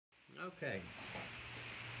Okay.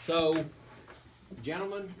 So,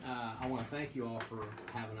 gentlemen, I want to thank you all for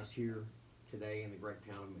having us here today in the great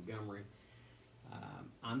town of Montgomery.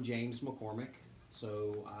 I'm James McCormick.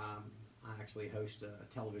 So, I actually host a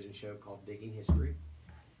television show called Digging History,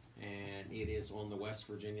 and it is on the West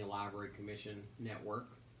Virginia Library Commission network.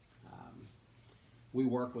 We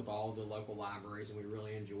work with all the local libraries, and we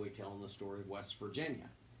really enjoy telling the story of West Virginia.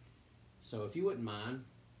 So, if you wouldn't mind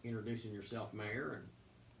introducing yourself, Mayor,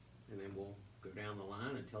 and then we'll go down the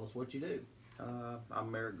line and tell us what you do. I'm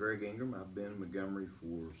Mayor Greg Ingram. I've been in Montgomery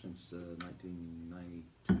since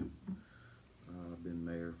 1992. I've been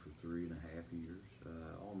mayor for 3.5 years,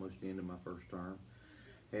 almost the end of my first term.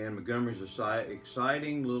 And Montgomery's a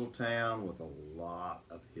exciting little town with a lot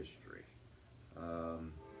of history.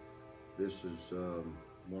 This is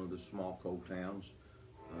one of the small coal towns.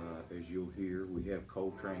 As you'll hear, we have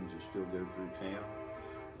coal trains that still go through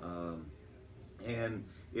town. And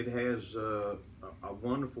it has a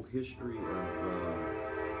wonderful history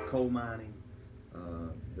of coal mining.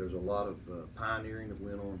 There's a lot of pioneering that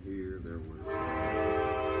went on here. There was,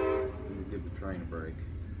 let me give the train a break.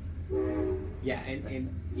 Yeah,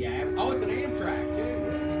 yeah. Oh, it's an Amtrak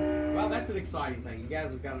too. Well, that's an exciting thing. You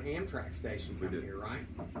guys have got an Amtrak station coming here, right?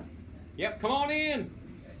 Yep. Come on in.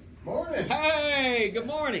 Morning. Hey, good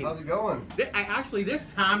morning. How's it going? Actually,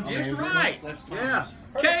 this time just right. That's yeah.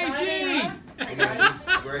 KG.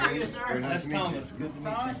 Greg Ingram. Sir. Nice to meet you. Good to meet you.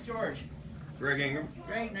 Thomas George. Greg Ingram.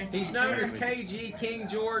 Great, nice to meet He's you. known as KG, King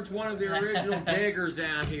George, one of the original diggers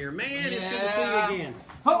out here. Man, it's good to see you again.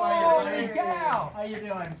 Holy cow! How you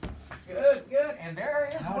doing? Good, good. And there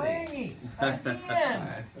is Wingy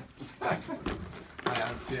again. Hi,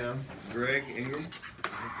 I'm Tim. Greg Ingram.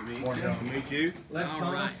 Nice to meet Morning. you. Nice to meet you.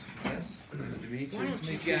 All right. Yes, nice to meet Why you.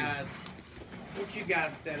 don't you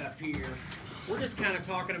guys set up here? We're just kind of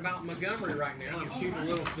talking about Montgomery right now and shooting a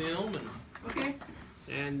little film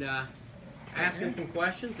and asking some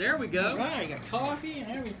questions. There we go. Right, got coffee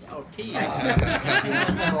and everything. Oh, tea.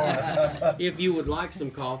 If you would like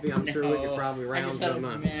some coffee, I'm sure we could probably I round just had some a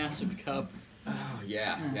up. massive cup. Oh,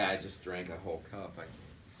 yeah, I just drank a whole cup.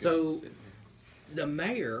 So, the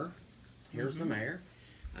mayor, here's the mayor,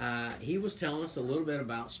 he was telling us a little bit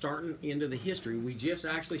about starting into the history. We just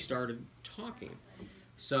actually started talking.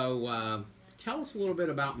 So, tell us a little bit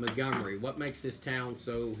about Montgomery. What makes this town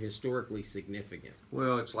so historically significant?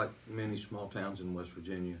 Well, it's like many small towns in West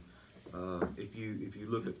Virginia. If you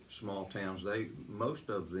look at small towns, most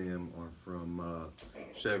of them are from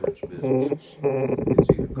severance businesses. It's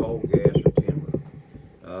either coal, gas, or timber.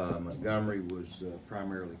 Montgomery was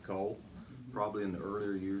primarily coal. Probably in the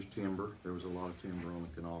earlier years, timber. There was a lot of timber on the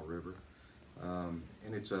Canal River, and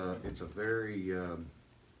it's a very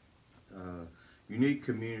unique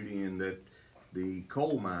community in that the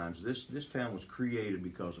coal mines. This town was created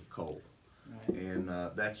because of coal. Right. And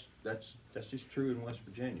that's just true in West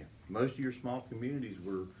Virginia. Most of your small communities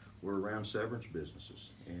were around severance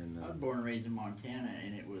businesses. And I was born and raised in Montana,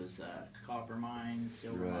 and it was copper mines,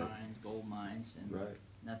 silver Right. mines, gold mines, and right.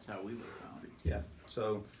 that's how we were founded. Yeah.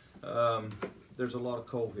 So there's a lot of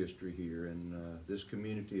coal history here, and this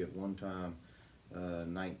community at one time,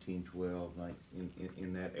 1912,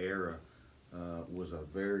 in that era, was a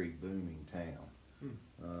very booming town.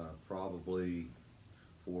 Probably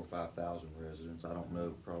 4,000 or 5,000 residents. I don't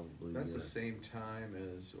know. Probably. That's the same time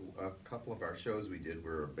as a couple of our shows we did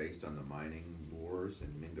were based on the mining wars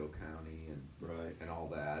in Mingo County and all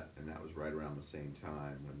that, and that was right around the same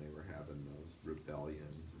time when they were having those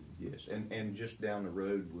rebellions. Yes, and just down the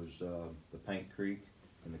road was the Paint Creek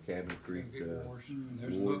and the Cabinet Creek.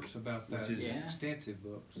 There's war. books about that, Which is- Yeah. extensive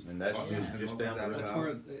books. And that's Oh, yeah. just And down what the was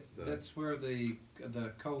road. that That's about? where that's where the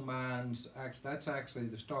coal mines. That's actually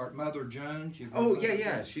the start. Mother Jones. Oh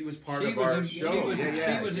yeah, she was part of our show. She was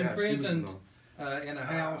yeah, imprisoned in a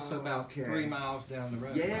house about 3 miles down the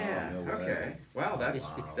road. Yeah. Oh, no way. Okay. Wow,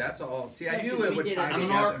 that's all. See, I Yeah, knew 'cause it we would did tie it. I'm an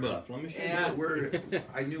together. art buff. Let me show Yeah. you.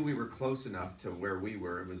 I knew we were close enough to where we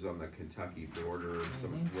were. It was on the Kentucky border,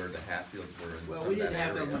 where the Hatfields were in Well, some we of did that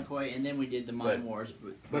Hatfield area. McCoy, and then we did the mine wars.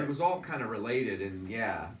 But it was all kind of related, and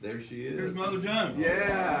yeah, there she is. Here's Mother Jones.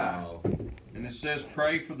 Yeah. Wow. And it says,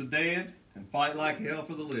 pray for the dead and fight like hell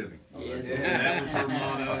for the living. Yes. Yeah. And that was her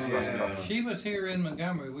motto. Yeah. She was here in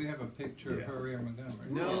Montgomery. We have a picture of Yeah. her here in Montgomery.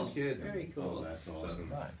 No Yes, kidding. Very Oh, cool. that's awesome.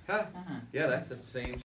 Huh? Uh-huh. Yeah, that's the same